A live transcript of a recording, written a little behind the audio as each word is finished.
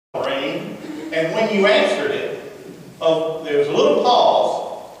And when you answered it, there was a little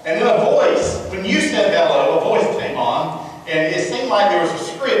pause, and then a voice, when you said hello, a voice came on, and it seemed like there was a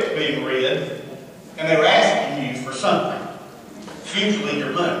script being read, and they were asking you for something, usually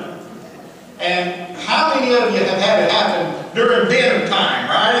your money. And how many of you have had it happen during dinner time,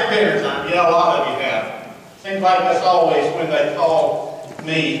 right at dinner time? Yeah, a lot of you have. Seems like that's always when they call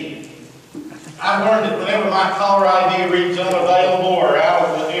me. I've learned that whenever my caller ID reads unavailable or out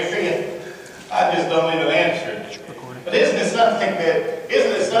of the area, I just don't even answer it. But isn't it something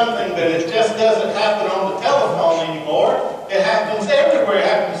that it just doesn't happen on the telephone anymore? It happens everywhere. It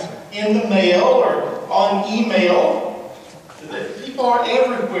happens in the mail or on email. People are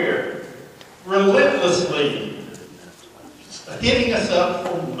everywhere, relentlessly hitting us up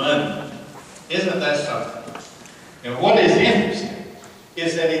for money. Isn't that something? And what is interesting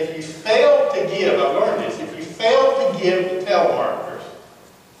is that if you fail to give, I've learned this, if you fail to give to telemarketers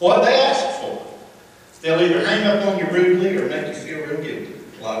what they ask for, they'll either hang up on you rudely or make you feel real guilty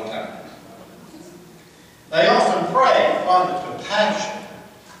a lot of times. They often prey upon the compassion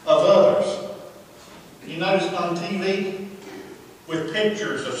of others. You notice on TV with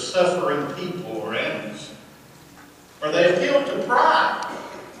pictures of suffering people or animals. Or they appeal to pride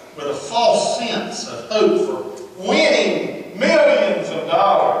with a false sense of hope for winning millions of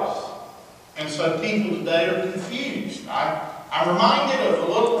dollars. And so people today are confused. I'm reminded of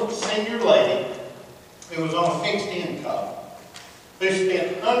a little senior lady who was on a fixed income, who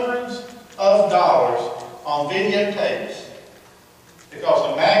spent hundreds of dollars on videotapes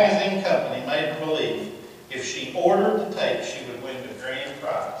because a magazine company made her believe if she ordered the tape, she would win the grand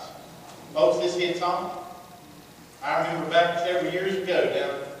prize. Folks, this hits on. I remember back several years ago,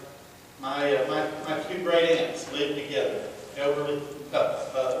 down my two great aunts lived together, elderly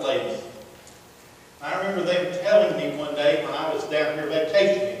ladies. I remember them telling me one day when I was down here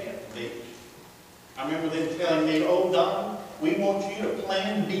vacationing at the beach. I remember them telling me, "Oh, Don, we want you to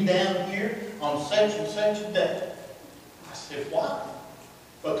plan to be down here on such and such a day." I said, "Why?"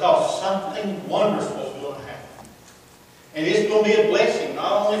 "Because something wonderful is going to happen. And it's going to be a blessing,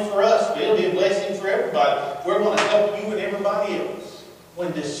 not only for us, but it'll be a blessing for everybody. We're going to help you and everybody else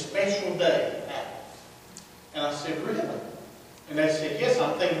when this special day happens." And I said, "Really?" And they said, "Yes."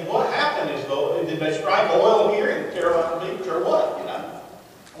 I'm thinking, what happened? Did they strike oil here in Carolina Beach or what? You know,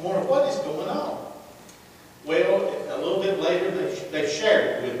 I wonder what is going on. Well, a little bit later, they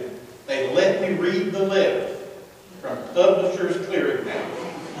shared it with me. They let me read the letter from Publishers Clearinghouse.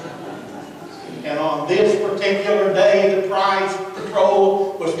 And on this particular day, the prize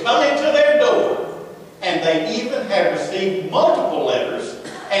patrol was coming to their door. And they even had received multiple letters.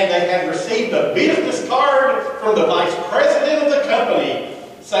 And they had received a business card from the vice president of the company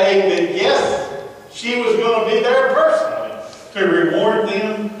saying that, yes, she was going to be there personally to reward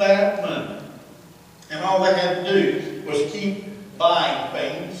them that money. And all they had to do was keep buying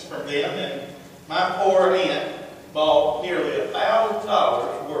things from them. And my poor aunt bought nearly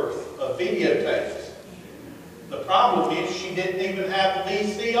 $1,000 worth of videotapes. The problem is she didn't even have a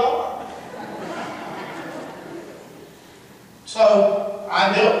VCR. So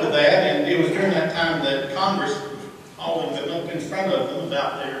I dealt with that, and it was during that time that Congress was calling them up in front of them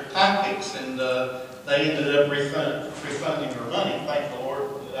about their tactics, and they ended up refunding her money. Thank the Lord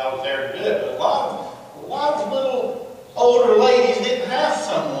that I was there to do it. But a lot of little older ladies didn't have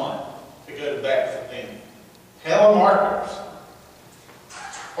someone to go to bat for them. Telemarketers.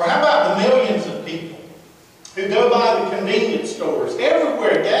 Or how about the millions of people who go by the convenience stores,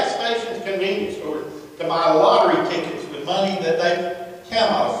 everywhere, gas stations, convenience stores, to buy lottery tickets with money that they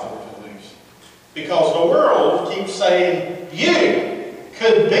cannot afford to lose. Because the world keeps saying, you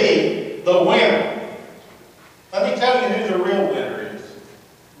could be the winner. Let me tell you who the real winner is.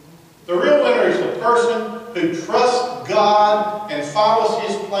 The real winner is the person who trusts God and follows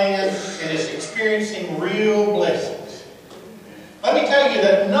His plan and is experiencing real blessings. Let me tell you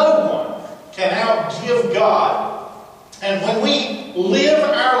that no one can outgive God. And when we live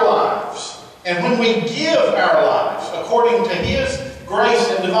our lives, and when we give our lives according to His grace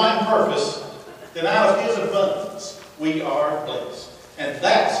and divine purpose, then out of His abundance we are blessed. And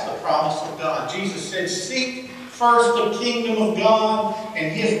that's the promise of God. Jesus said, "Seek first the kingdom of God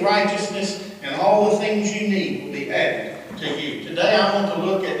and His righteousness, and all the things you need will be added to you." Today I want to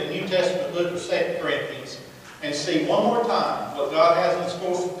look at the New Testament book of 2 Corinthians and see one more time what God has in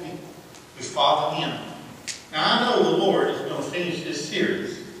store for people who follow Him. Now I know the Lord is going to finish this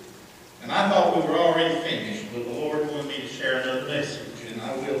series. And I thought we were already finished, but the Lord wanted me to share another message, and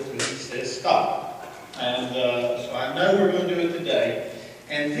I will till He says stop. And so I know we're going to do it today.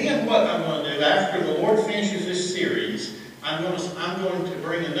 And then what I'm going to do, after the Lord finishes this series, I'm going to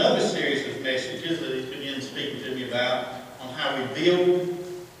bring another series of messages that he's begun speaking to me about on how we build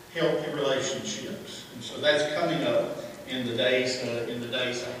healthy relationships. And so that's coming up in the days ahead.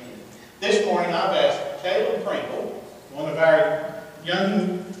 This morning I've asked Caleb Pringle, one of our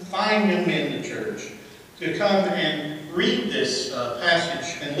fine young men in the church, to come and read this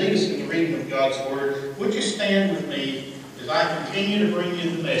passage and lead us in the reading of God's Word. Would you stand with me as I continue to bring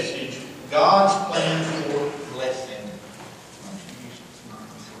you the message, God's plan for blessing.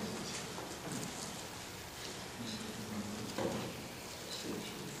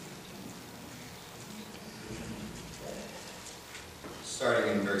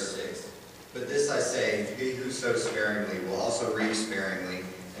 Starting in verse 6. But this I say, he who sows sparingly will also reap sparingly,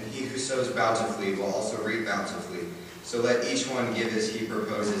 and he who sows bountifully will also reap bountifully. So let each one give as he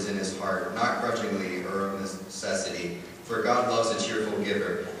proposes in his heart, not grudgingly or of necessity. For God loves a cheerful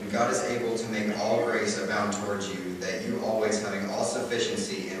giver, and God is able to make all grace abound towards you, that you always, having all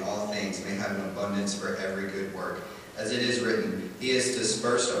sufficiency in all things, may have an abundance for every good work. As it is written, he is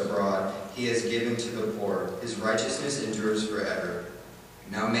dispersed abroad, he is given to the poor, his righteousness endures forever.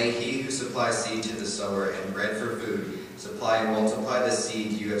 Now may he who supplies seed to the sower and bread for food, supply and multiply the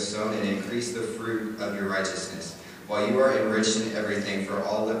seed you have sown and increase the fruit of your righteousness, while you are enriched in everything for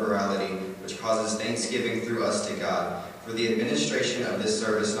all liberality, which causes thanksgiving through us to God. For the administration of this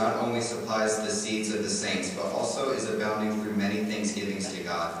service not only supplies the seeds of the saints, but also is abounding through many thanksgivings to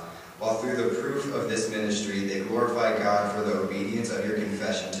God. While through the proof of this ministry they glorify God for the obedience of your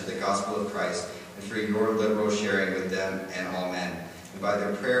confession to the gospel of Christ, and for your liberal sharing with them and all men. And by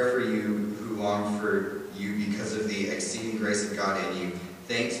their prayer for you who long for you because of the exceeding grace of God in you,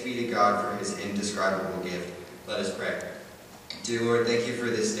 thanks be to God for his indescribable gift. Let us pray. Dear Lord, thank you for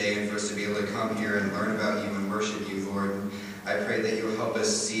this day and for us to be able to come here and learn about you and worship you, Lord. And I pray that you'll help us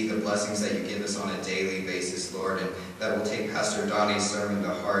see the blessings that you give us on a daily basis, Lord, and that we'll take Pastor Donnie's sermon to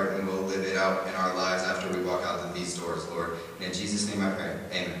heart and we'll live it out in our lives after we walk out of these doors, Lord. And in Jesus' name I pray.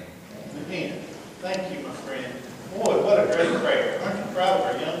 Amen. Amen. Thank you, my friend. Boy, what a great prayer. Aren't you proud of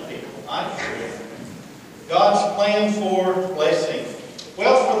our young people? I sure am. God's plan for blessing.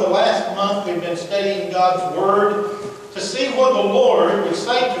 Well, for the last month we've been studying God's Word to see what the Lord would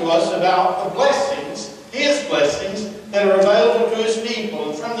say to us about the blessings, His blessings, that are available to His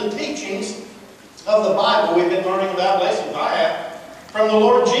people. And from the teachings of the Bible, we've been learning about blessings. I have. From the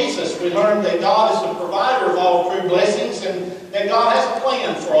Lord Jesus, we learned that God is the provider of all true blessings and that God has a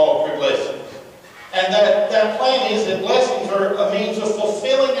plan for all true blessings. And that plan is that blessings are a means of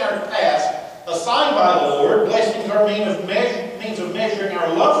fulfilling our task assigned by the Lord. Blessings are a means of measuring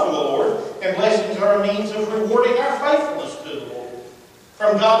our love for the Lord. And blessings are a means of rewarding our faithfulness to the Lord.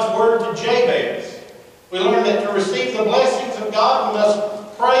 From God's Word to Jabez, we learn that to receive the blessings of God, we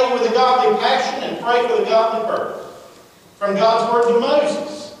must pray with a godly passion and pray with a godly purpose. From God's Word to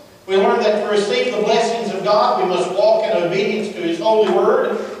Moses, we learn that to receive the blessings of God, we must walk in obedience to His holy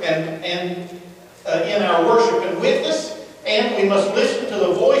Word and in our worship and witness, and we must listen to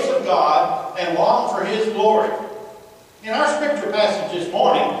the voice of God and long for His glory. In our scripture passage this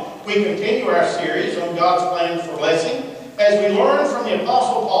morning, we continue our series on God's plan for blessing as we learn from the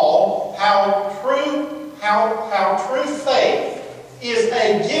Apostle Paul how true faith is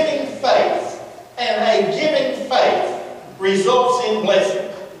a giving faith, and a giving faith results in blessing.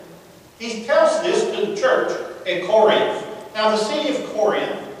 He tells this to the church at Corinth. Now, the city of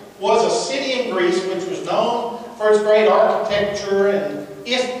Corinth was a city in Greece which was known for its great architecture and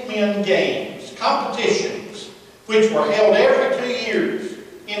Isthmian games, competitions, which were held every 2 years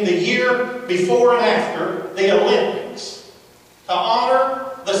in the year before and after the Olympics, to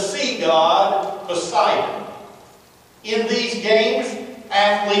honor the sea god Poseidon. In these games,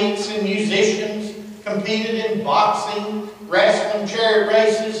 athletes and musicians competed in boxing, wrestling, chariot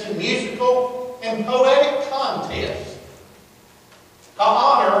races, and musical and poetic contests to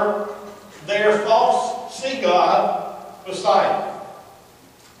honor their false sea god Poseidon.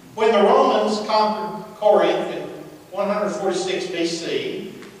 When the Romans conquered Corinth in 146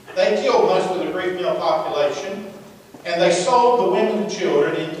 BC, they killed most of the Greek male population, and they sold the women and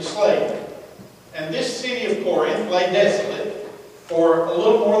children into slavery. And this city of Corinth lay desolate for a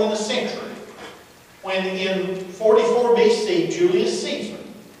little more than a century, when in 44 BC, Julius Caesar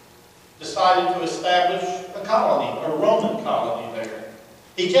decided to establish a colony, a Roman colony there.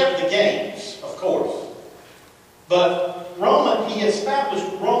 He kept the games, of course, but he established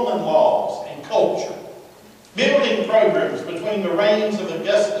Roman laws and culture, building programs between the reigns of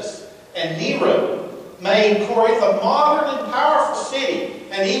Augustus and Nero made Corinth a modern and powerful city,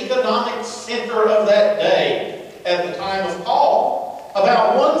 an economic center of that day. At the time of Paul,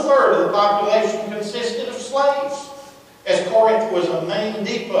 about 1/3 of the population consisted of slaves. as Corinth was a main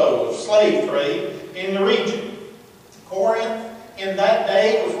depot of slave trade in the region. Corinth in that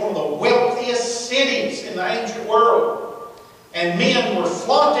day was one of the wealthiest cities in the ancient world. And men were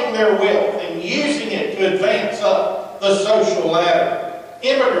flaunting their wealth and using it to advance up the social ladder.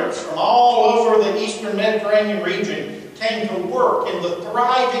 Immigrants from all over the eastern Mediterranean region came to work in the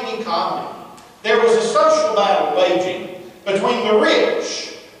thriving economy. There was a social battle waging between the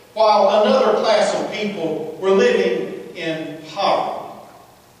rich, while another class of people were living in poverty.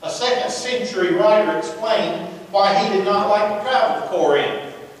 A 2nd century writer explained why he did not like to travel to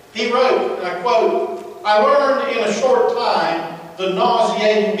Corinth. He wrote, and I quote, "I learned in a short time the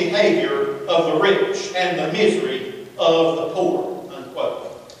nauseating behavior of the rich and the misery of the poor,"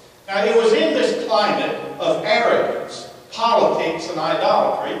 unquote. Now, it was in this climate of arrogance, politics, and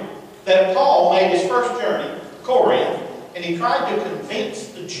idolatry that Paul made his first journey to Corinth, and he tried to convince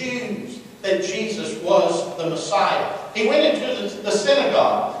the Jews that Jesus was the Messiah. He went into the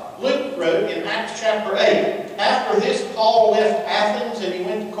synagogue. Luke wrote in Acts chapter 8, after this Paul left Athens and he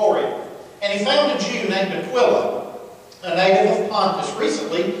went to Corinth, and he found a Jew named Aquila, a native of Pontus,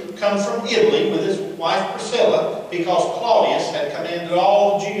 recently come from Italy with his wife Priscilla, because Claudius had commanded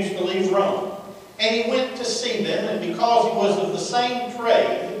all the Jews to leave Rome. And he went to see them, and because he was of the same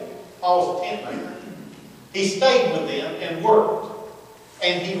trade, Paul's a tent maker, he stayed with them and worked.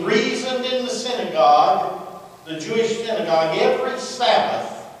 And he reasoned in the synagogue, the Jewish synagogue, every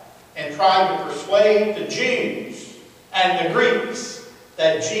Sabbath, and tried to persuade the Jews and the Greeks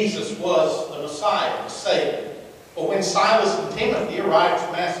that Jesus was the Messiah, the Savior. But when Silas and Timothy arrived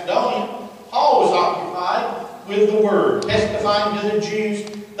from Macedonia, Paul was occupied with the Word, testifying to the Jews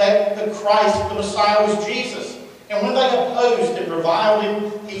that the Christ, the Messiah, was Jesus. And when they opposed and reviled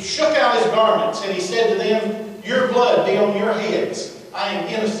him, he shook out his garments and he said to them, "Your blood be on your heads. I am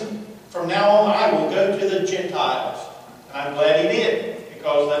innocent. From now on I will go to the Gentiles." And I'm glad he did,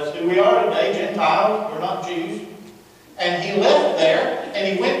 because that's who we are today, Gentiles. We're not Jews. And he left there and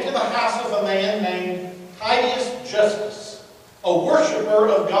he went to the house of a man named Titus Justus, a worshiper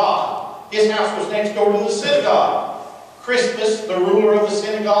of God. His house was next door to the synagogue. Crispus, the ruler of the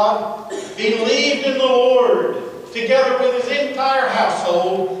synagogue, believed in the Lord, together with his entire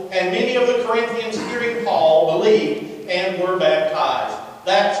household, and many of the Corinthians, hearing Paul, believed and were baptized.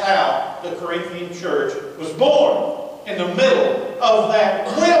 That's how the Corinthian church was born, in the middle of that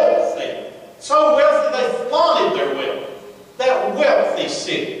wealthy, so wealthy they flaunted their wealth, that wealthy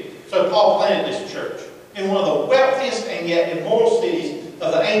city. So Paul planted this church in one of the wealthiest and yet immoral cities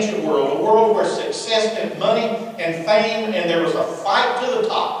of the ancient world, a world where success meant money and fame, and there was a fight to the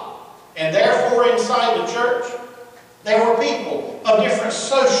top. And therefore, inside the church, there were people of different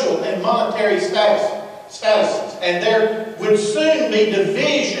social and monetary statuses, and there would soon be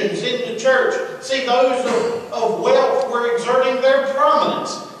divisions in the church. See, those of wealth were exerting their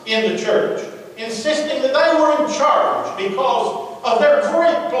prominence in the church, insisting that they were in charge because of their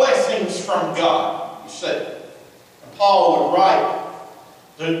great blessings from God, you see. And Paul would write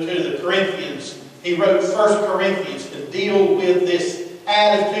to the Corinthians. He wrote 1 Corinthians to deal with this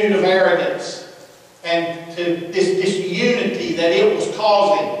attitude of arrogance and to this disunity that it was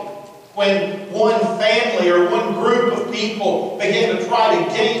causing when one family or one group of people began to try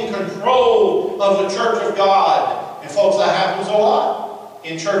to gain control of the church of God. And folks, that happens a lot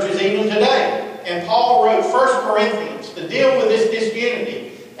in churches even today. And Paul wrote 1 Corinthians to deal with this disunity.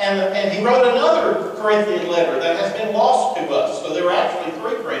 And he wrote another Corinthian letter that has been lost to us. So there were actually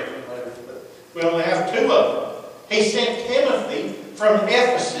 3 Corinthian letters, but we only have 2 of them. He sent Timothy from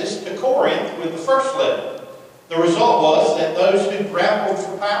Ephesus to Corinth with the first letter. The result was that those who grappled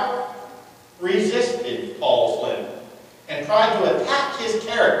for power resisted Paul's letter and tried to attack his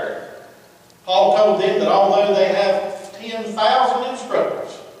character. Paul told them that although they have 10,000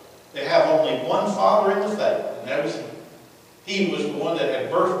 instructors, they have only one Father in the faith, and that was him. He was the one that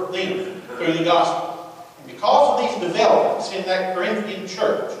had birthed them through the gospel. And because of these developments in that Corinthian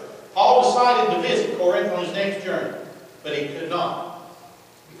church, Paul decided to visit Corinth on his next journey, but he could not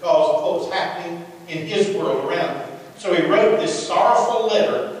because of what was happening in his world around him. So he wrote this sorrowful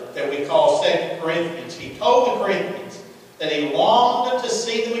letter that we call 2 Corinthians. He told the Corinthians that he longed to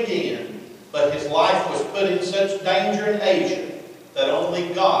see them again, but his life was put in such danger in Asia that only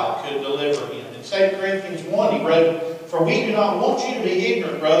God could deliver him. In 2 Corinthians 1 he wrote, "For we do not want you to be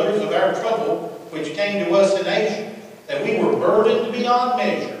ignorant, brothers, of our trouble which came to us in Asia, that we were burdened beyond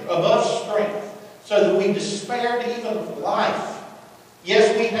measure, above strength, so that we despaired even of life.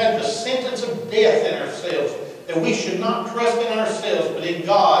 Yes, we had the sentence of death in ourselves, that we should not trust in ourselves, but in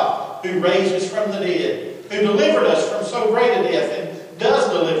God, who raised us from the dead, who delivered us from so great a death, and does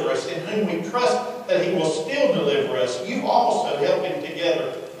deliver us, in whom we trust that He will still deliver us, you also help Him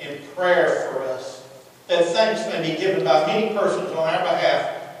together in prayer for us, that thanks may be given by many persons on our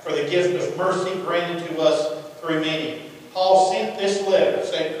behalf for the gift of mercy granted to us through many. Paul sent this letter,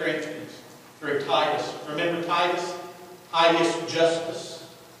 2 Corinthians, through Titus. Remember Titus? Titus Justus,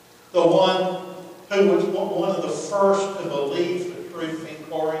 the one who was one of the first to believe the truth in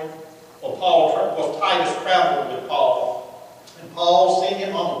Corinth. Well, Titus traveled with Paul, and Paul sent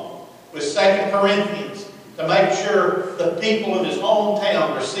him home with 2 Corinthians to make sure the people of his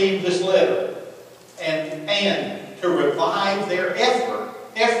hometown received this letter and to revive their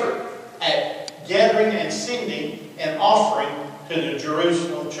effort at gathering and sending an offering to the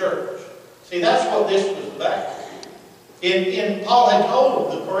Jerusalem church. See, that's what this was about. Paul had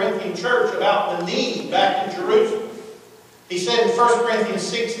told the Corinthian church about the need back in Jerusalem. He said in 1 Corinthians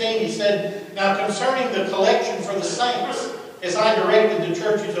 16, he said, now concerning the collection for the saints, as I directed the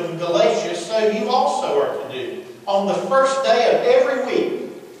churches of Galatia, so you also are to do. On the first day of every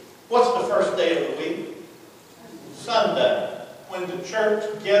week. What's the first day of the week? Sunday. When the church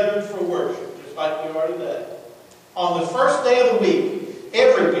gathered for worship, just like we are today. On the first day of the week,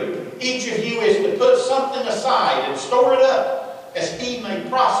 every week, each of you is to put something aside and store it up as he may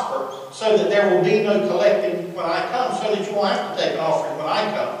prosper, so that there will be no collecting when I come, so that you won't have to take an offering when I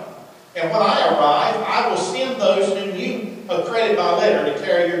come. And when I arrive, I will send those whom you accredit by letter to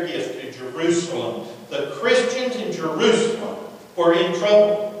carry your gift to Jerusalem. The Christians in Jerusalem were in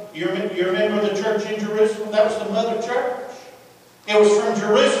trouble. You remember the church in Jerusalem? That was the mother church. It was from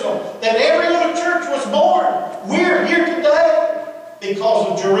Jerusalem that every other church was born. We're here today because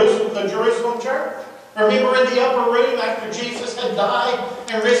of Jerusalem, the Jerusalem church. Remember in the upper room after Jesus had died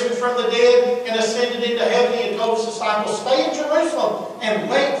and risen from the dead and ascended into heaven, He had told His disciples, stay in Jerusalem and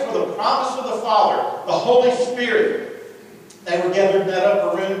wait for the promise of the Father, the Holy Spirit. They were gathered in that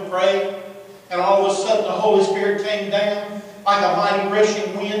upper room praying, and all of a sudden the Holy Spirit came down like a mighty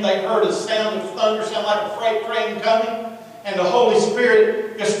rushing wind. They heard a sound of thunder, sound like a freight train coming, and the Holy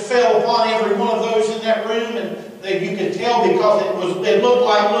Spirit just fell upon every one of those in that room, and you could tell because it looked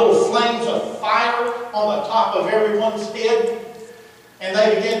like little flames of fire on the top of everyone's head. And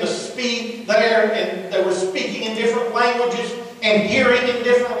they began to speak there, and they were speaking in different languages and hearing in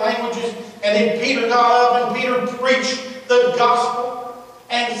different languages. And then Peter got up and Peter preached the gospel,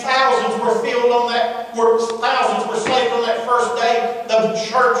 and thousands were saved on that first day. The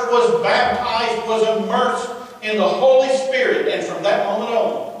church was baptized, was immersed in the Holy Spirit, and from that moment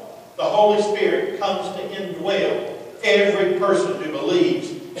on, the Holy Spirit comes to indwell every person who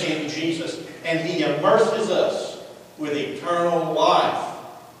believes in Jesus. And He immerses us with eternal life.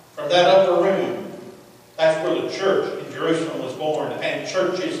 From that upper room, that's where the church in Jerusalem was born. And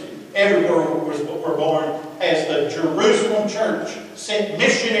churches everywhere were born as the Jerusalem church sent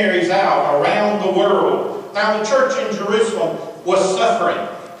missionaries out around the world. Now the church in Jerusalem was suffering.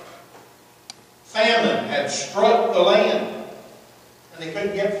 Famine had struck the land. They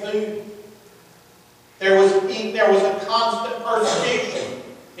couldn't get food. There was a constant persecution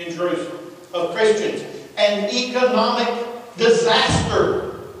in Jerusalem of Christians, an economic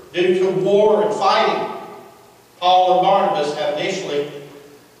disaster due to war and fighting. Paul and Barnabas had initially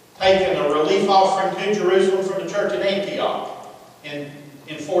taken a relief offering to Jerusalem from the church at Antioch in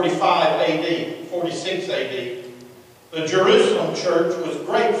 45 AD, 46 AD. The Jerusalem church was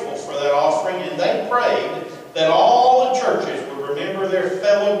grateful for that offering, and they prayed that all the churches would remember their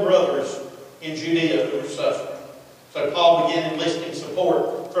fellow brothers in Judea who were suffering. So Paul began enlisting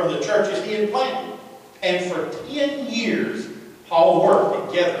support from the churches he had planted. And for 10 years, Paul worked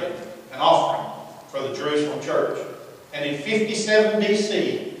at gathering an offering for the Jerusalem church. And in 57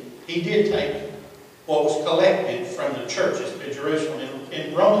 BC, he did take what was collected from the churches to Jerusalem.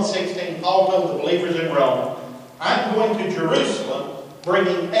 In Romans 16, Paul told the believers in Rome, I'm going to Jerusalem,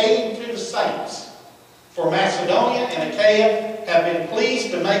 bringing aid to the saints. For Macedonia and Achaia have been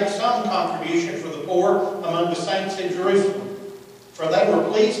pleased to make some contribution for the poor among the saints in Jerusalem. For they were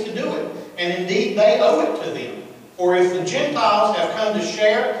pleased to do it, and indeed they owe it to them. For if the Gentiles have come to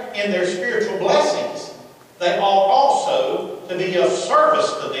share in their spiritual blessings, they ought also to be of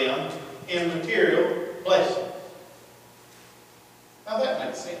service to them in material blessings. Now that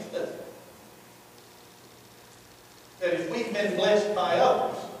makes sense, doesn't it? That if we've been blessed by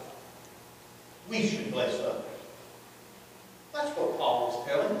others, we should bless others. That's what Paul is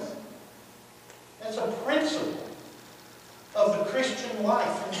telling us. That's a principle of the Christian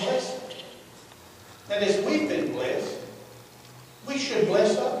life and blessing. That as we've been blessed, we should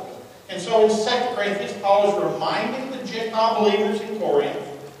bless others. And so in 2 Corinthians, Paul is reminding the Gentile believers in Corinth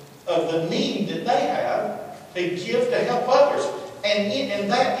of the need that they have to give to help others.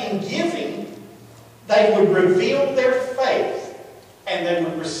 and that in giving, they would reveal their faith and they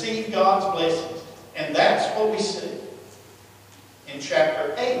would receive God's blessings. And that's what we see in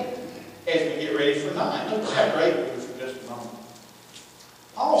chapter 8 as we get ready for 9. Look at chapter 8 with me for just a moment.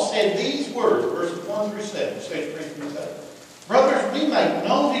 Paul said these words, verses 1 through 7, 2 Corinthians 8. Brothers, we make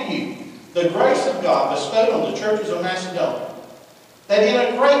known to you the grace of God bestowed on the churches of Macedonia, that in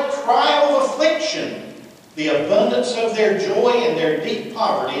a great trial of affliction, the abundance of their joy and their deep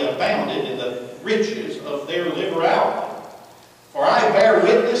poverty abounded in the riches of their liberality. For I bear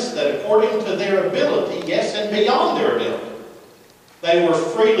witness that according to their ability, yes, and beyond their ability, they were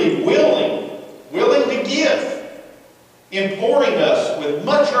freely willing to give, imploring us with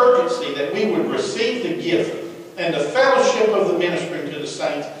much urgency that we would receive the gift and the fellowship of the ministering to the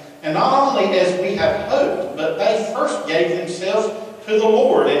saints, and not only as we had hoped, but they first gave themselves to the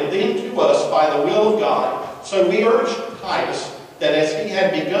Lord and then to us by the will of God. So we urged Titus that as he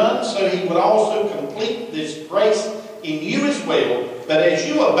had begun, so he would also complete this grace in you as well. But as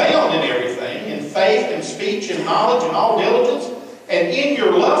you abound in everything, in faith and speech and knowledge and all diligence, and in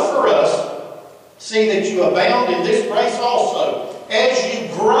your love for us, see that you abound in this grace also, as you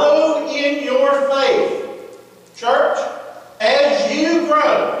grow in your faith. Church, as you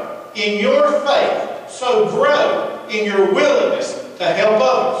grow in your faith, so grow in your willingness to help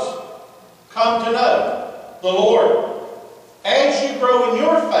others come to know the Lord. As you grow in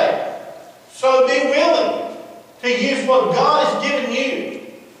your faith, so be willing to use what God has given you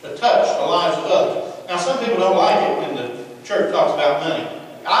to touch the lives of others. Now, some people don't like it when the church talks about money.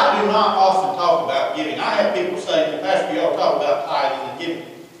 I do not often talk about giving. I have people say, Pastor, you ought to talk about tithing and giving.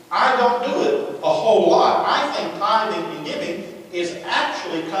 I don't do it a whole lot. I think tithing and giving is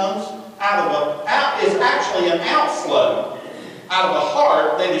actually an outflow out of a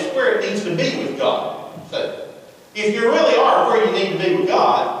heart that is where it needs to be with God. So, if you really are where you need to be with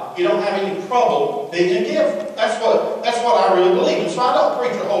God, you don't have any trouble being a giver. That's what I really believe. And so I don't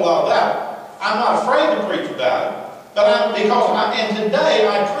preach a whole lot about it. I'm not afraid to preach about it. And today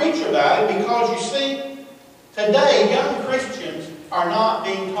I preach about it because you see, today young Christians are not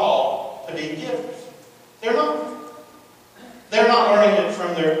being taught to be givers. They're not. They're not learning it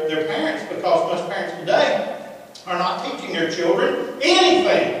from their parents, because most parents today are not teaching their children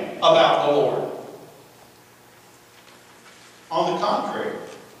anything about the Lord. On the contrary,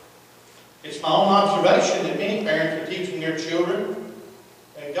 it's my own observation that many parents are teaching their children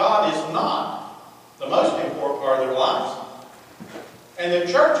that God is not the most important part of their lives, and that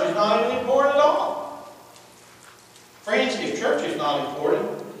church is not even important at all. Friends, if church is not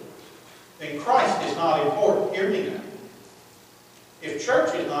important, then Christ is not important. Hear me now. If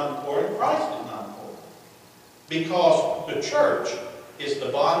church is not important, Christ is not important. Because the church is the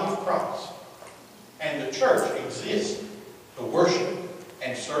body of Christ, and the church exists to worship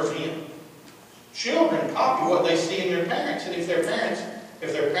and serve Him. Children copy what they see in their parents, and if their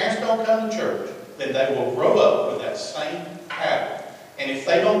parents don't come to church, then they will grow up with that same pattern. And if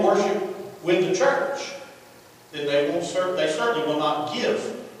they don't worship with the church, then they certainly will not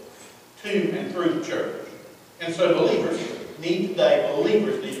give to and through the church. And so believers need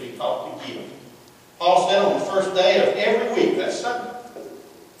to be taught to give. Paul said on the first day of every week, that's Sunday,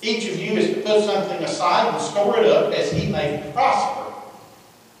 each of you is to put something aside and store it up as he may prosper.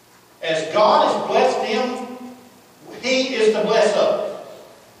 As God has blessed him, he is to bless others.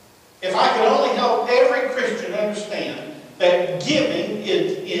 If I could only help every Christian understand that giving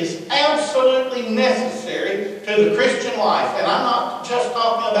is absolutely necessary to the Christian life, and I'm not just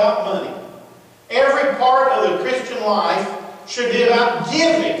talking about money. Every part of the Christian life should be about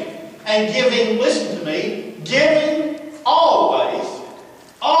giving. And giving, listen to me, giving always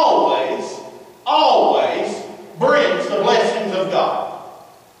brings the blessings of God.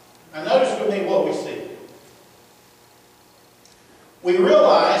 Now notice with me what we see. We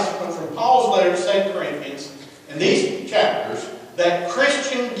realize from Paul's letter to 2 Corinthians, in these chapters, that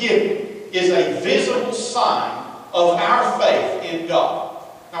Christian giving is a visible sign of our faith in God.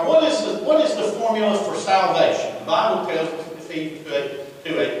 Now what is the formula for salvation? The Bible tells us in Ephesians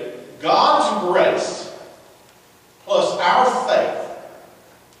 2:8, God's grace plus our faith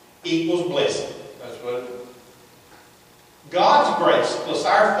equals blessing. That's what it is. God's grace plus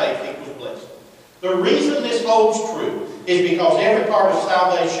our faith equals blessing. The reason this holds true is because every part of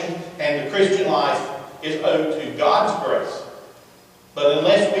salvation and the Christian life is owed to God's grace. But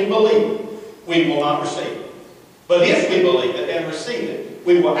unless we believe it, we will not receive it. But if we believe it and receive it,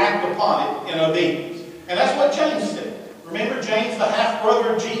 we will act upon it in obedience. And that's what James said. Remember James, the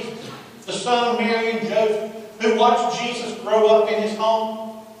half-brother of Jesus, the son of Mary and Joseph, who watched Jesus grow up in his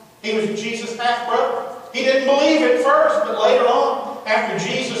home? He was Jesus' half-brother. He didn't believe at first, but later on, after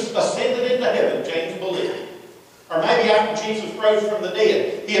Jesus ascended into heaven, James believed. Or maybe after Jesus rose from the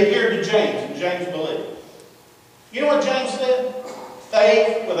dead, he appeared to James, and James believed. You know what James said?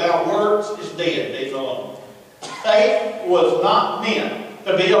 Faith without works is dead, being alone. Faith was not meant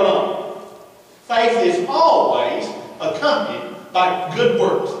to be alone. Faith is always accompanied by good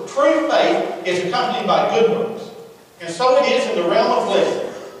works. True faith is accompanied by good works. And so it is in the realm of blessing.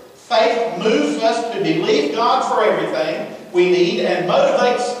 Faith moves us to believe God for everything we need and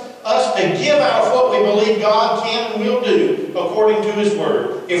motivates us to give out of what we believe God can and will do according to His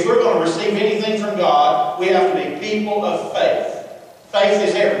Word. If we're going to receive anything from God, we have to be people of faith. Faith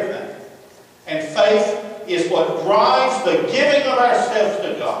is everything. And faith is what drives the giving of ourselves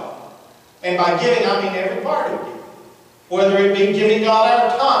to God. And by giving, I mean every part of it. Whether it be giving God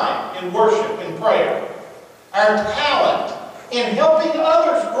our time in worship and prayer, our talent in helping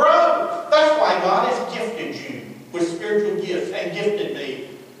others grow. That's why God has gifted you with spiritual gifts and gifted me,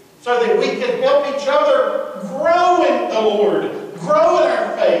 so that we can help each other grow in the Lord, grow in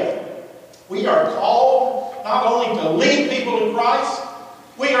our faith. We are called not only to lead people to Christ,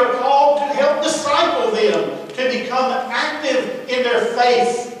 we are called to help disciple them to become active in their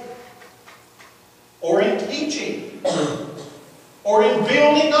faith, or in teaching, or in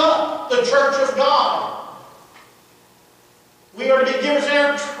building up the church of God. We are to be givers of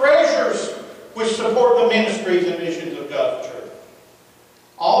our treasures, which support the ministries and missions of God's church.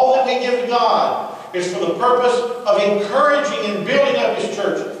 All that we give to God is for the purpose of encouraging and building up His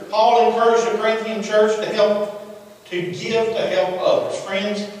church. Paul encouraged the Corinthian church to give to help others.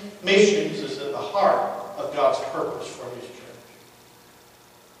 Friends, missions is at the heart of God's purpose for His church.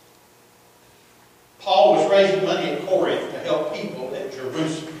 Paul was raising money at Corinth to help people at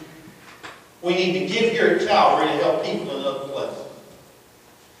Jerusalem. We need to give here at Calvary to help people in other places.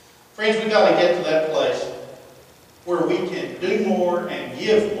 Friends, we've got to get to that place where we can do more and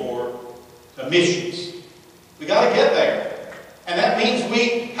give more to missions. We've got to get there. And that means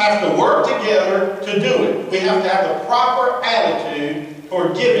we have to work together to do it. We have to have the proper attitude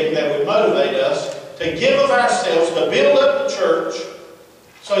toward giving that would motivate us to give of ourselves, to build up the church,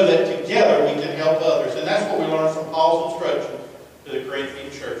 so that together we can help others. And that's what we learn from Paul's instruction to the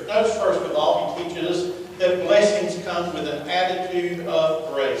Corinthian church. Notice first of all, he teaches us that blessings come with an attitude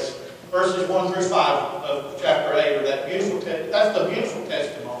of grace. Verses 1 through 5 of chapter 8 are that's the beautiful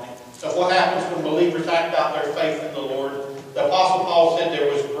testimony of what happens when believers act out their faith in the Lord. The Apostle Paul said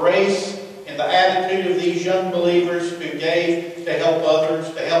there was grace in the attitude of these young believers who gave to help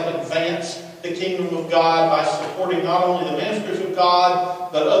others, to help advance the kingdom of God by supporting not only the ministers of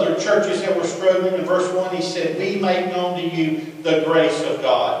God, but other churches that were struggling. In verse 1, he said, "We make known to you the grace of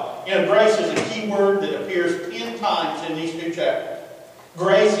God." You know, grace is a key word that appears 10 times in these two chapters.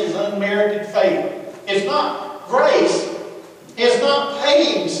 Grace is unmerited favor. It's not, grace is not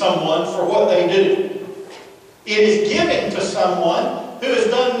paying someone for what they do. It is giving to someone who has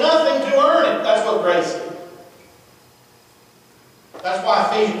done nothing to earn it. That's what grace is. That's why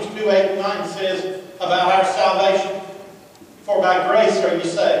Ephesians 2:8-9 says about our salvation, "For by grace are you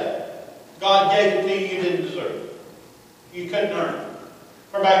saved." God gave it to you, you didn't deserve it. You couldn't earn it.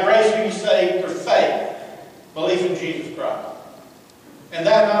 For by grace are you saved through faith, belief in Jesus Christ. And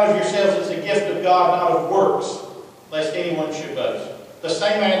that not of yourselves is a gift of God, not of works, lest anyone should boast. The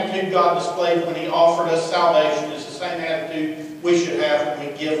same attitude God displayed when He offered us salvation is the same attitude we should have when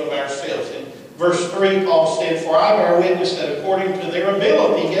we give of ourselves. In verse 3, Paul said, "For I bear witness that according to their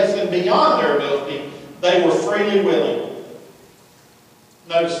ability, yes, and beyond their ability, they were freely willing."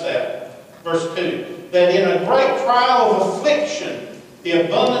 Notice that. Verse 2, "That in a great trial of affliction, the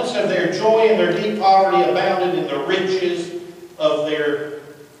abundance of their joy and their deep poverty abounded in the riches of their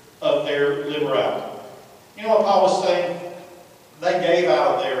liberality." You know what Paul was saying? They gave out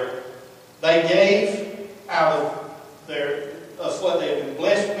of what they had been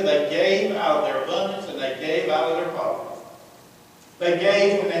blessed with. They gave out of their abundance, and they gave out of their poverty. They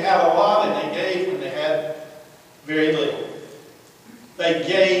gave when they had a lot, and they gave when they had very little. They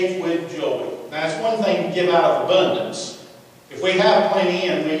gave with joy. Now, it's one thing to give out of abundance. If we have plenty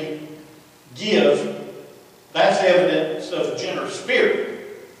and we give, that's evidence of a generous spirit.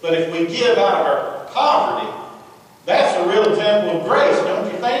 But if we give out of our poverty, that's a real example of grace, don't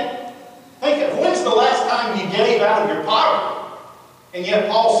you think? Think of when's the last time you gave out of your poverty? And yet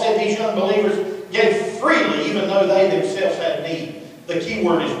Paul said these young believers gave freely even though they themselves had need. The key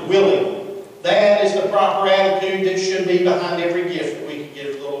word is willing. That is the proper attitude that should be behind every gift that we can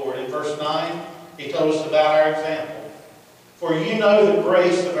give to the Lord. In verse 9, he told us about our example. "For you know the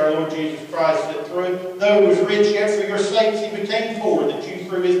grace of our Lord Jesus Christ, that though he was rich, yet for your sakes he became poor, that you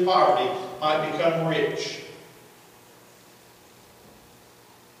through his poverty might become rich.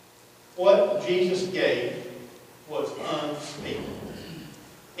 What Jesus gave was unspeakable,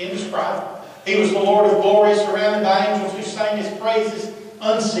 indescribable. He was the Lord of glory, surrounded by angels who sang His praises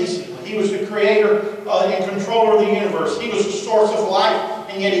unceasingly. He was the creator and controller of the universe. He was the source of life,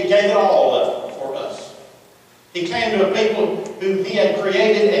 and yet He gave it all up for us. He came to a people whom He had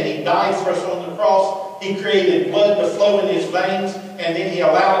created, and He died for us on the cross. He created blood to flow in His veins, and then He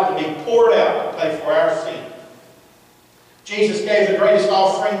allowed it to be poured out to pay for our sin. Jesus gave the greatest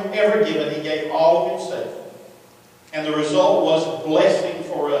offering ever given. He gave all of Himself. And the result was blessing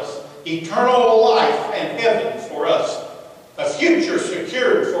for us. Eternal life and heaven for us. A future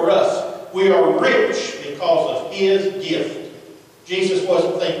secured for us. We are rich because of His gift. Jesus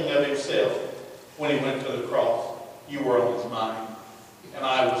wasn't thinking of Himself when He went to the cross. You were on His mind. And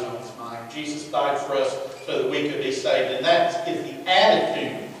I was on His mind. Jesus died for us so that we could be saved. And that is the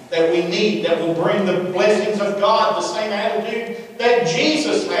attitude that we need, that will bring the blessings of God, the same attitude that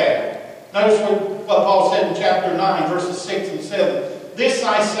Jesus had. Notice what Paul said in chapter 9, verses 6 and 7. This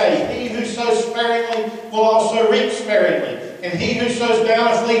I say, he who sows sparingly will also reap sparingly, and he who sows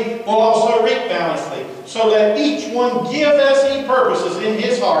bountifully will also reap bountifully. So let each one give as he purposes in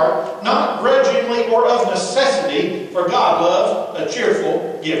his heart, not grudgingly or of necessity, for God loves a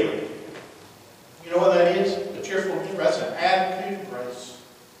cheerful giver. You know what that is? A cheerful giver. That's an attitude of grace.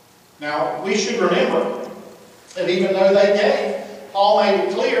 Now, we should remember that even though they gave, Paul made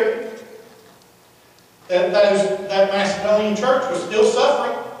it clear that that Macedonian church was still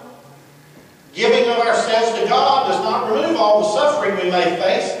suffering. Giving of ourselves to God does not remove all the suffering we may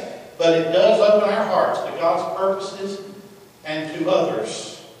face, but it does open our hearts to God's purposes and to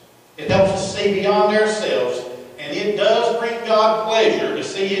others. It helps us see beyond ourselves, and it does bring God pleasure to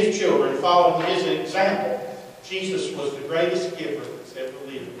see His children following His example. Jesus was the greatest giver that's ever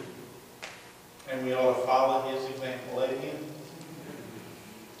lived, and we ought to follow His example. Amen.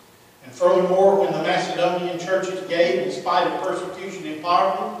 And furthermore, when the Macedonian churches gave in spite of persecution and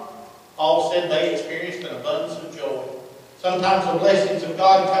poverty, Paul said they experienced an abundance of joy. Sometimes the blessings of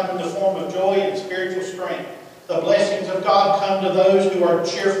God come in the form of joy and spiritual strength. The blessings of God come to those who are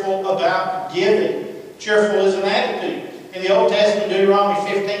cheerful about giving. Cheerful is an attitude. In the Old Testament, Deuteronomy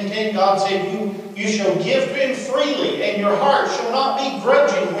 15:10, God said, You shall give to Him freely, and your heart shall not be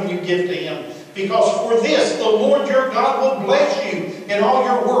grudging when you give to Him. Because for this the Lord your God will bless you in all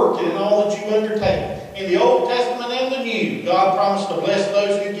your work and in all that you undertake. In the Old Testament and the New, God promised to bless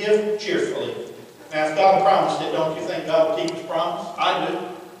those who give cheerfully. Now, if God promised it, don't you think God will keep His promise? I do.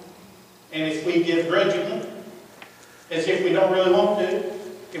 And if we give grudgingly, as if we don't really want to,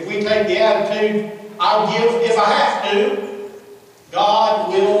 if we take the attitude, I'll give if I have to,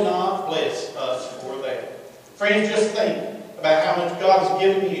 God will not bless us for that. Friends, just think about how much God has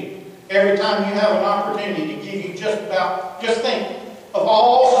given you. Every time you have an opportunity to give you just think of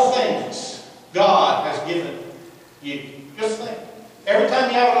all the things God has given you. Just think. Every time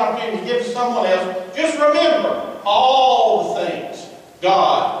you have an opportunity to give to someone else, just remember all the things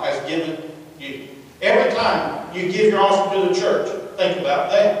God has given you. Every time you give your offering to the church, think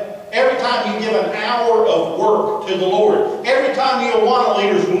about that. Every time you give an hour of work to the Lord, every time you Awana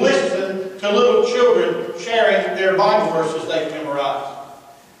leaders listen to little children sharing their Bible verses they've memorized,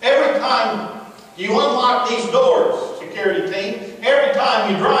 every time you unlock these doors, security team, every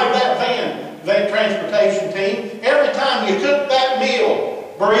time you drive that van transportation team, every time you cook that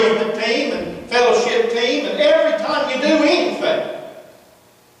meal, bereavement team and fellowship team, and every time you do anything,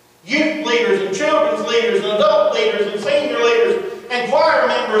 youth leaders and children's leaders and adult leaders and senior leaders and choir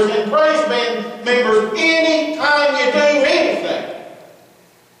members and praise band members, any time you do anything,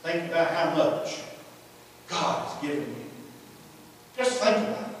 think about how much God has given you. Just think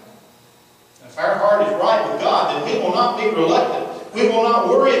about it. If our heart is right with God, then we will not be reluctant. We will not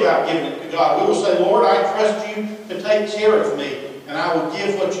worry about giving it to God. We will say, Lord, I trust you to take care of me, and I will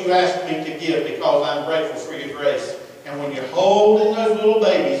give what you asked me to give because I'm grateful for your grace. And when you're holding those little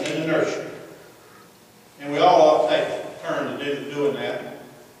babies in the nursery, and we all ought to take a turn to doing that,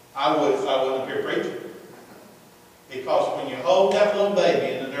 I would if I wasn't up here preaching. Because when you hold that little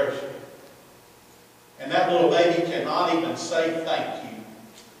baby in the nursery, and that little baby cannot even say thank you,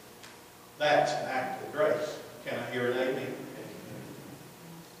 that's an act of grace. Can I hear an amen?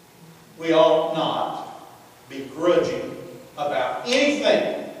 We ought not be grudging about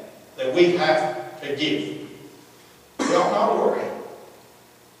anything that we have to give. We ought not worry.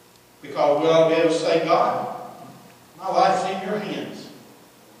 Because we ought to be able to say, God, my life's in your hands.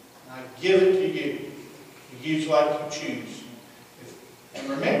 And I give it to you. You use like you choose. And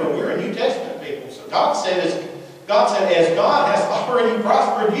remember, we're a New Testament people. So God God said, as God has already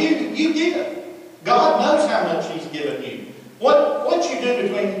prospered you, you give. God knows how much He's given you. What you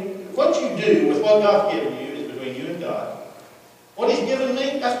do with what God's given you is between you and God. What He's given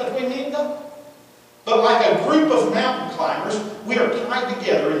me, that's between me and God. But like a group of mountain climbers, we are tied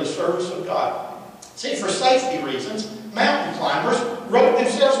together in the service of God. See, for safety reasons, mountain climbers rope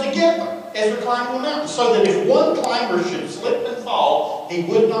themselves together as they're climbing the mountain, so that if one climber should slip and fall, he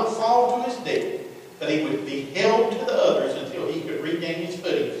would not fall to his death, but he would be held to the others until he could regain his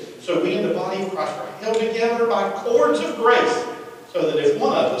footing. So we in the body of Christ are held together by cords of grace, so that if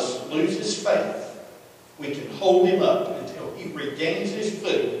one of us loses faith, we can hold him up until he regains his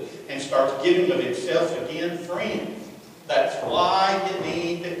footing and starts giving of himself again. Friends, that's why you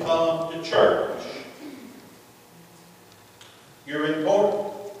need to come to church. You're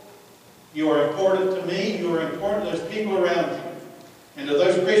important. You are important to me. You are important to those people around you. And to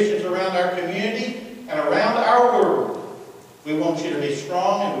those Christians around our community and around our world. We want you to be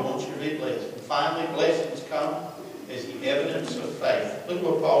strong and we want you to be blessed. And finally, blessings come as the evidence of faith. Look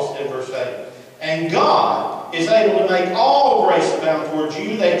what Paul said in verse 8. And God is able to make all grace abound towards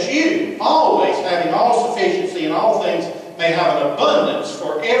you, that you, always having all sufficiency in all things, may have an abundance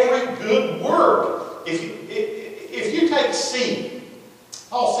for every good work. If you take seed,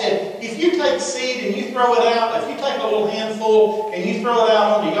 Paul said, if you take seed and you throw it out, if you take a little handful and you throw it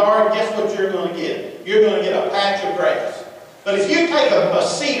out on the yard, guess what you're going to get? You're going to get a patch of grass. But if you take a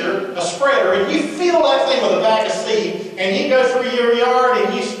seeder, a spreader, and you fill that thing with a bag of seed, and you go through your yard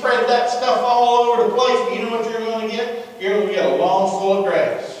and you spread that stuff all over the place, you know what you're going to get? You're going to get a lawn full of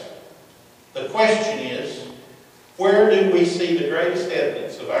grass. The question is, where do we see the greatest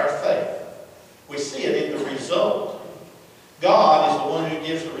evidence of our faith? We see it in the result. God is the one who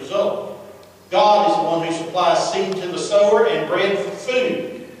gives the result. God is the one who supplies seed to the sower and bread for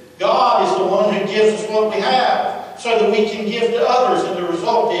food. God is the one who gives us what we have so that we can give to others. And the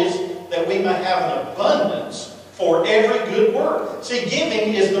result is that we may have an abundance for every good work. See,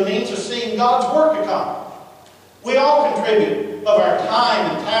 giving is the means of seeing God's work accomplished. We all contribute of our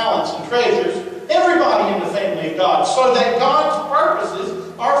time and talents and treasures, everybody in the family of God, so that God's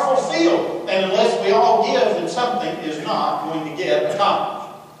purposes are fulfilled. And unless we all give, then something is not going to get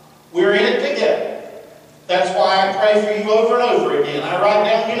accomplished. We're in it together. That's why I pray for you over and over again. I write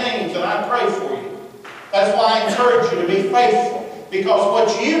down your names and I pray for you. That's why I encourage you to be faithful, because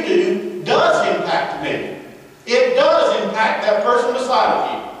what you do does impact me. It does impact that person beside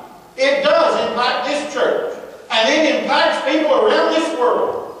of you. It does impact this church. And it impacts people around this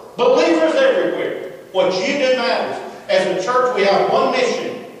world. Believers everywhere. What you do matters. As a church, we have one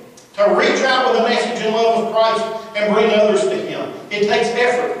mission: to reach out with a message and love of Christ and bring others to Him. It takes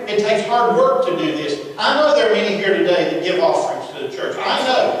effort. It takes hard work to do this. I know there are many here today that give offerings to the church. I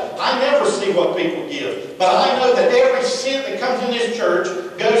know. I never see what people give. But I know that every cent that comes in this church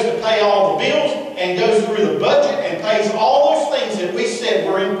goes to pay all the bills and goes through the budget and pays all those things that we said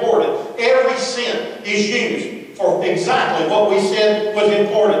were important. Every cent is used for exactly what we said was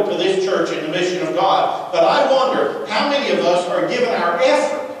important to this church and the mission of God. But I wonder how many of us are giving our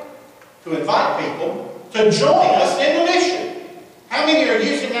effort to invite people to join us in the mission. How many are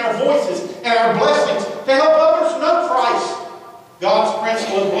using our voices and our blessings to help others know Christ? God's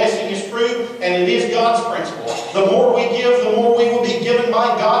principle of blessing is true, and it is God's principle. The more we give, the more we will be given by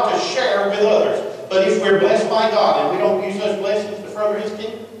God to share with others. But if we're blessed by God and we don't use those blessings to further His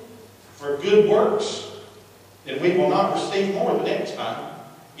kingdom for good works, then we will not receive more the next time.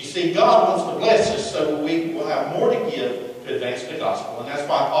 You see, God wants to bless us so we will have more to give to advance the gospel. And that's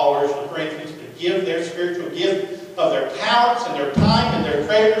why Paul urged the Corinthians to give their spiritual gift of their talents and their time and their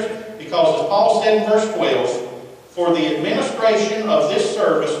treasures, because as Paul said in verse 12, for the administration of this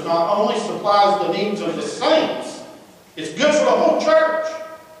service not only supplies the needs of the saints, it's good for the whole church,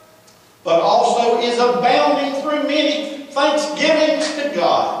 but also is abounding through many thanksgivings to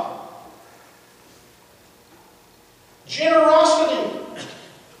God. Generosity,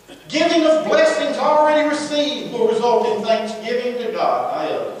 giving of blessings already received, will result in thanksgiving to God by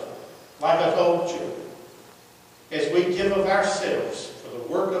others. Like I told the children, as we give of ourselves for the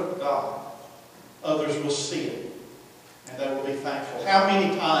work of God, others will see it and they will be thankful. How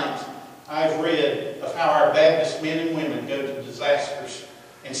many times I've read of how our Baptist men and women go to disasters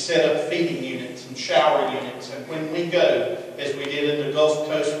and set up feeding units and shower units. And when we go, as we did in the Gulf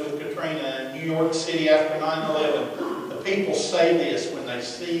Coast with Katrina and New York City after 9/11, the people say this when they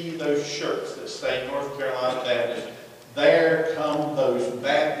see those shirts that say North Carolina Baptist. There come those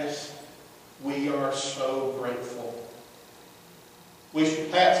Baptists. We are so grateful.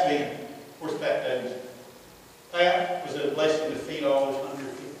 Pat's been. Where's Pat Davis? Pat, was it a blessing to feed all those hungry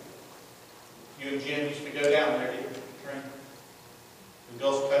people? You and Jim used to go down there, didn't you?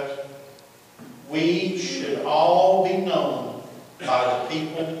 We should all be known by the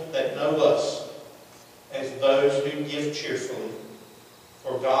people that know us as those who give cheerfully.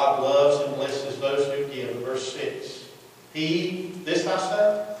 For God loves and blesses those who give. Verse 6. This I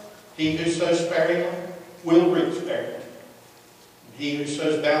say, he who sows sparingly will reap sparingly. And he who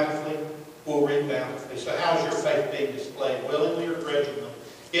sows bountifully will reap bountifully. So how is your faith being displayed? Willingly or grudgingly?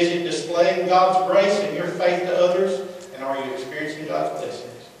 Is it displaying God's grace and your faith to others? And are you experiencing God's blessings?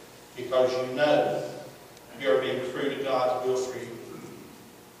 Because you know you are being true to God's will for you.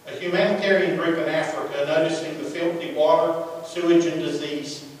 A humanitarian group in Africa, noticing the filthy water, sewage, and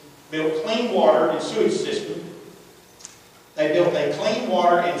disease, built clean water and sewage system. They built a clean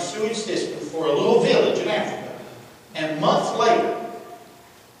water and sewage system for a little village in Africa. And months later,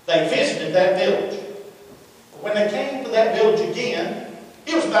 they visited that village. When they came to that village again,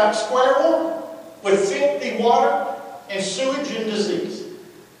 it was back to square one, with filthy water and sewage and disease.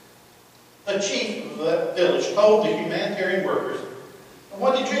 The chief of that village told the humanitarian workers,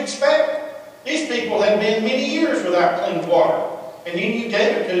 "What did you expect? These people had been many years without clean water, and then you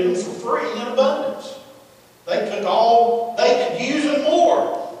gave it to them for free in abundance. They took all they could use and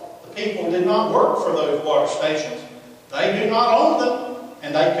more." The people did not work for those water stations. They do not own them,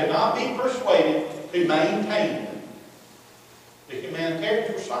 and they could not be persuaded to maintain them. The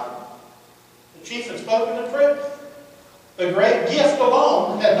humanitarians were silent. The chief had spoken the truth. The great gift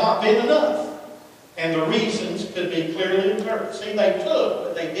alone had not been enough. And the reasons could be clearly observed. See, they took,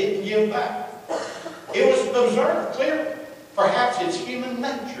 but they didn't give back. It was observed clearly. Perhaps it's human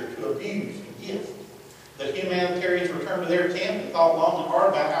nature to abuse a gift. The humanitarians returned to their camp and thought long and hard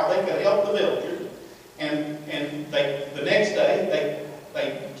about how they could help the villagers. And the next day,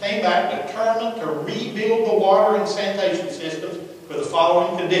 they came back determined to rebuild the water and sanitation systems with the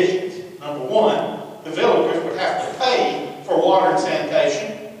following conditions. Number one, the villagers would have to pay for water and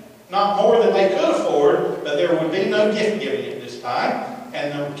sanitation. Not more than they could afford, but there would be no gift giving at this time.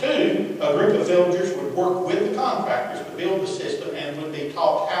 And number two, a group of villagers would work with the contractors to build the system and would be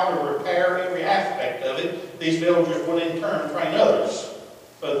taught how to repair every aspect of it. These villagers would in turn train others,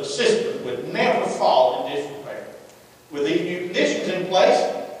 so the system would never fall in disrepair. With these new conditions in place,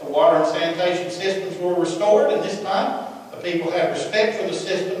 the water and sanitation systems were restored, and this time the people had respect for the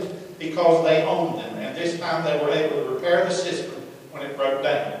systems because they owned them. And this time they were able to repair the system when it broke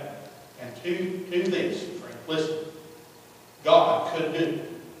down. And to this, friend, listen, God could do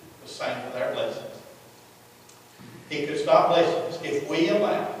the same with our blessings. He could stop blessings if we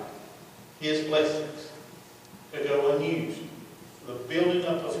allow His blessings to go unused for the building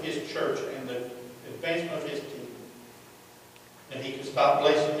up of His church and the advancement of His kingdom. And He could stop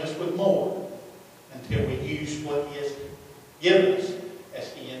blessing us with more until we use what He has given us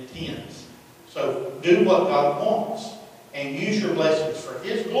as He intends. So do what God wants and use your blessings for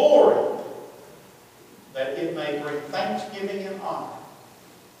His glory, that it may bring thanksgiving and honor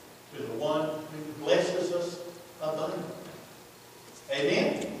to the one who blesses us abundantly.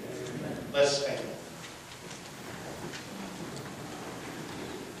 Amen? Amen. Let's stand.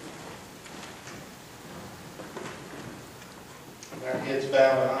 With our heads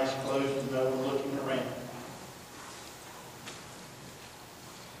bowed and eyes closed and no one looking around.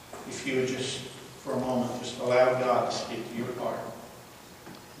 If you would just, for a moment, just allow God to speak to your heart.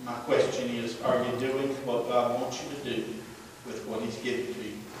 My question is, are you doing what God wants you to do with what He's given to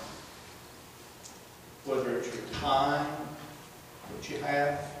you? Whether it's your time, what you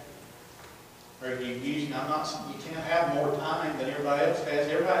have, or are you using, you can't have more time than everybody else has.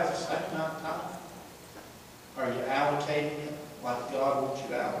 Everybody has the same amount of time. Are you allocating it like God wants you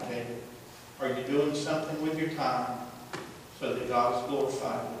to allocate it? Are you doing something with your time so that God is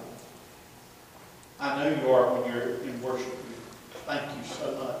glorified with it? I know you are when you're in worship. Thank you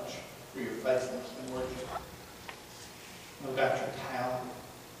so much for your faithfulness in worship. What about your talent?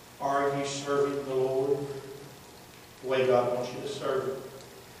 Are you serving the Lord the way God wants you to serve Him?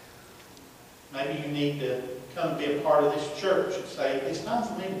 Maybe you need to come be a part of this church and say, it's time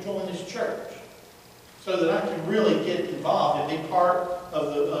for me to join this church so that I can really get involved and be part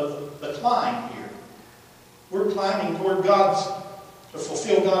of the climb here. We're climbing toward to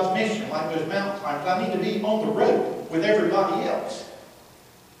fulfill God's mission, like those mountain climbers. I need to be on the road with everybody else.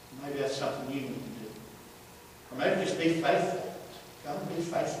 Maybe that's something you need to do. Or maybe just be faithful. Come and be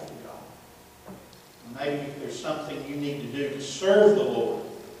faithful to God. Or maybe if there's something you need to do to serve the Lord.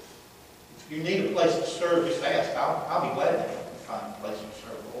 If you need a place to serve, just ask. I'll be glad to help you find a place to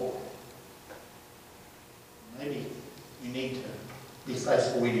serve the Lord. Maybe you need to be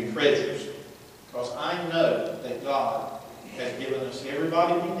faithful with your treasures. Because I know that God has given us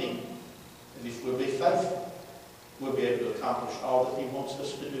everybody we need. And if we'll be faithful, we'll be able to accomplish all that He wants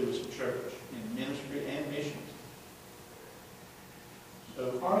us to do as a church in ministry and missions.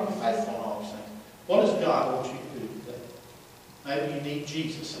 So are you faithful in all these things? What does God want you to do today? Maybe you need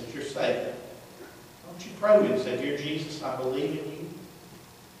Jesus as your Savior. Why don't you pray with Him and say, Dear Jesus, I believe in You.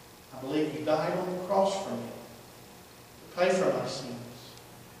 I believe You died on the cross for me to pay for my sins.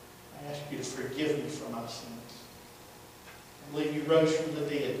 I ask You to forgive me for my sins. I believe You rose from the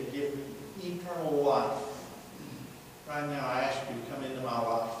dead to give me eternal life. Right now I ask You to come into my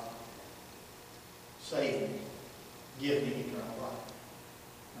life. Save me. Give me eternal life.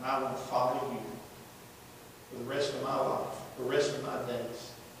 And I want to follow You for the rest of my life, the rest of my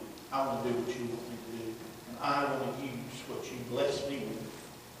days. I want to do what You want me to do. And I want to use what You bless me with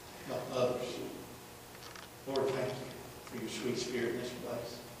to help others. Lord, thank You for Your sweet Spirit in this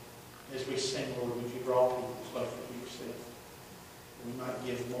place. As we sing, Lord, would You draw people closer to Yourself? We might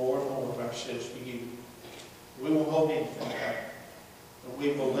give more and more of ourselves to You. We won't hold anything back. But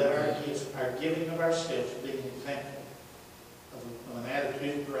we will let our giving of ourselves be an example of an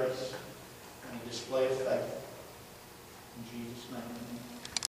attitude of grace and a display of faith. In Jesus' name, amen.